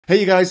Hey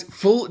you guys,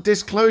 full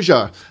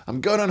disclosure, I'm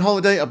going on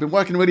holiday. I've been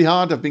working really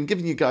hard. I've been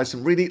giving you guys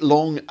some really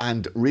long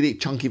and really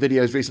chunky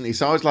videos recently.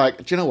 So I was like,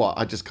 do you know what?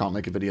 I just can't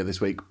make a video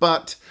this week,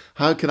 but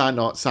how can I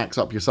not sax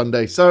up your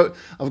Sunday? So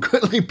I've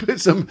quickly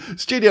put some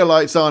studio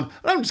lights on and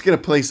I'm just going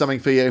to play something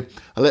for you,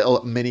 a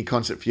little mini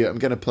concert for you. I'm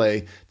going to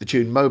play the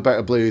tune Mo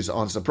Better Blues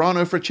on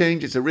soprano for a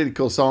change. It's a really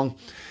cool song.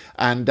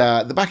 And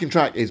the backing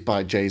track is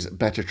by Jay's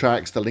Better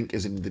Tracks. The link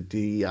is in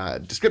the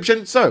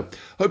description. So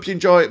hope you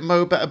enjoy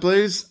Mo Better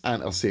Blues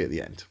and I'll see you at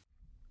the end.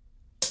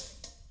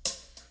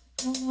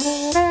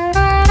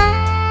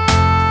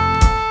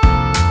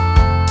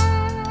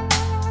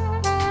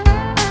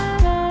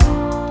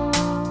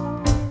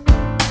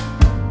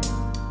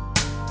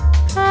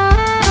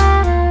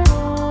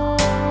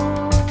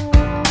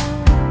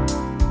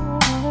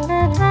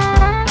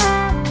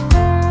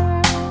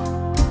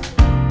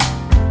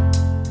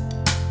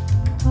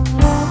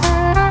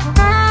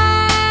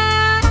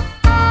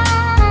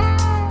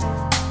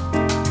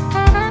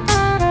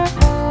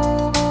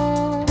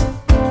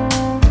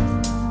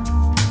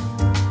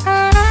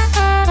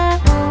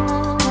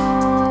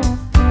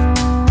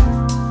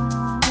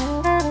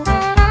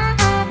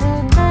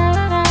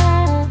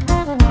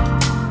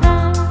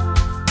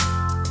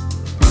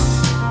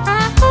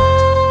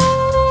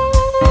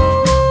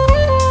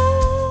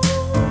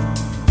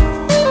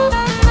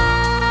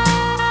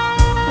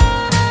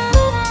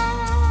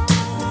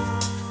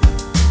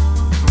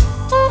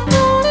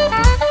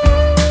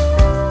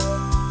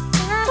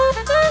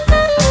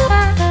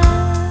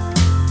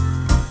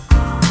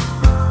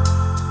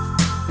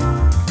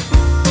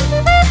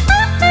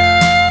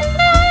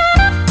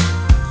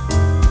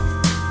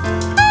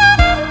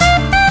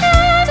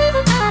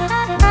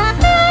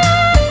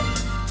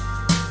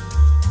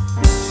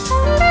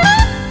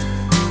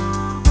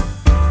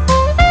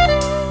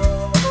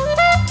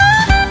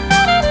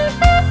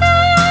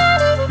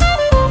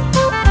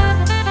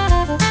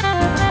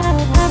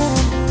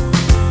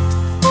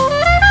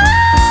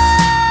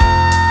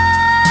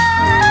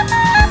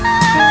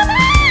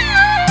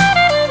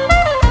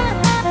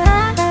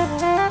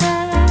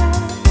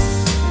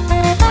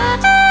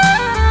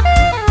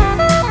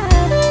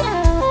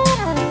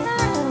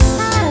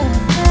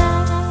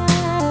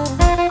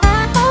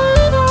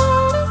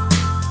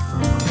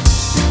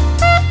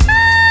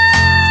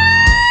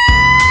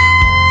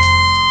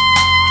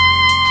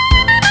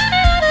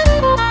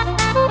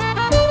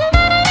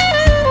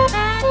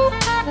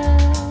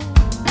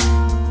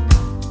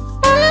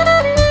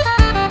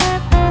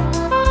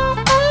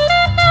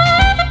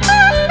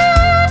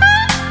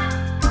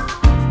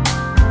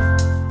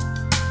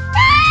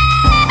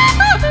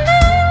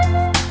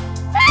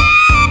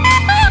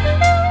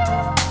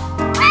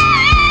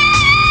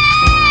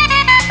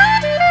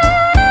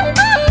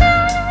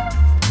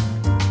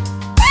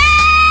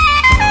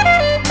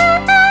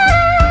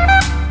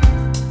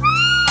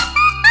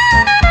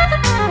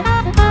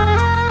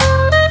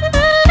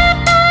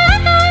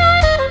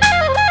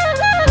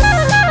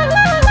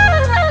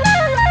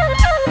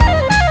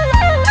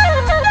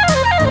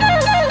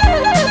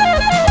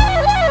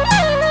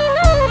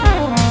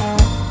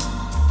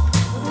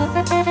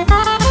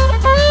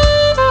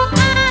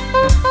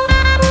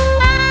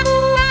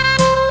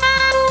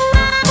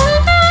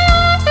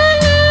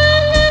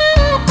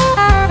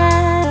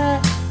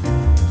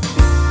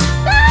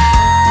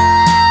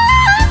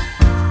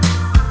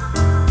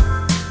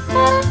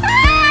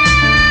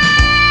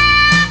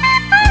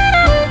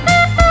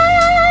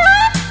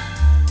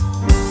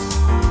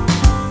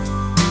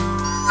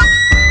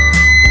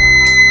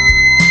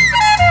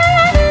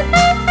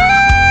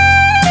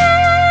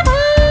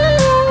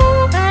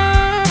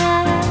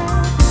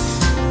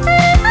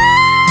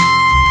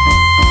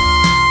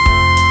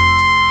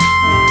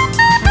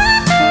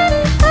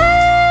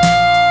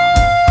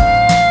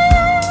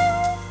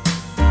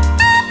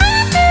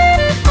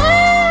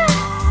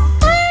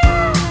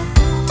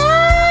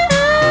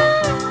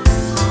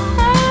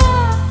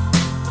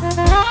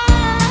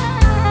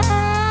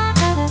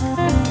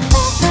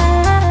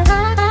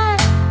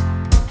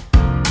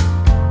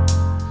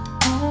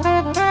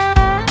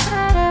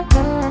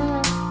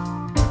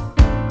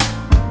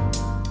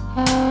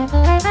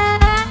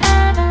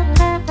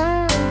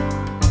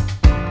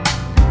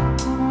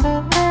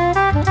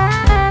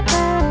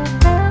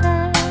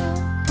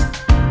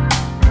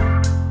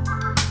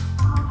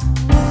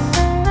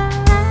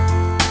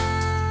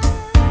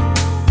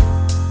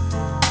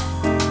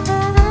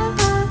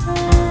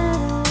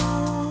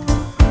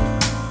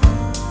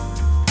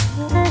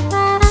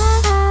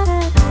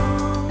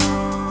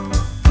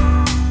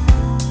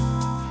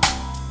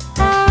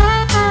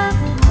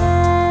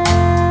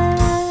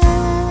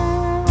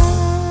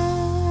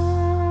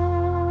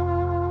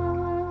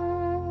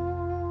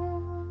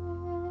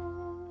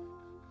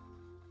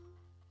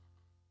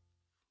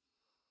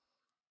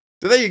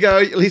 there you go.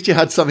 At least you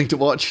had something to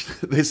watch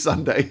this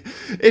Sunday.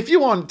 If you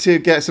want to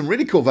get some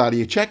really cool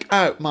value, check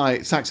out my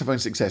Saxophone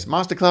Success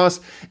Masterclass.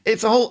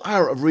 It's a whole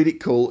hour of really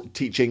cool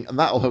teaching, and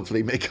that'll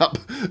hopefully make up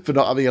for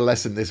not having a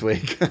lesson this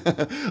week.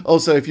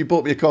 Also, if you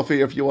bought me a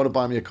coffee, or if you want to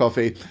buy me a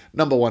coffee,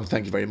 number one,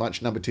 thank you very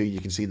much. Number two, you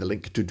can see the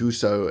link to do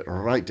so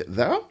right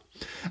there.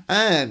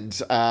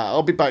 And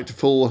I'll be back to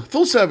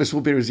full service will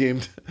be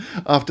resumed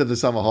after the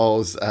summer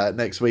halls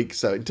next week.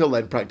 So until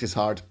then, practice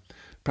hard,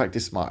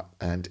 practice smart,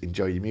 and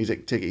enjoy your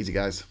music. Take it easy,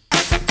 guys.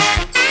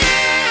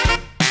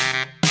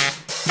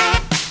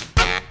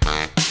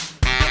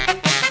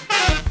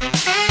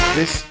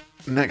 This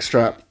next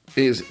strap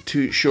is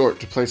too short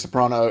to play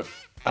soprano,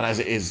 and as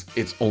it is,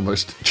 it's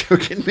almost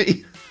choking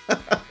me.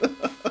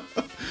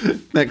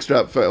 Next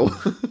strap fail.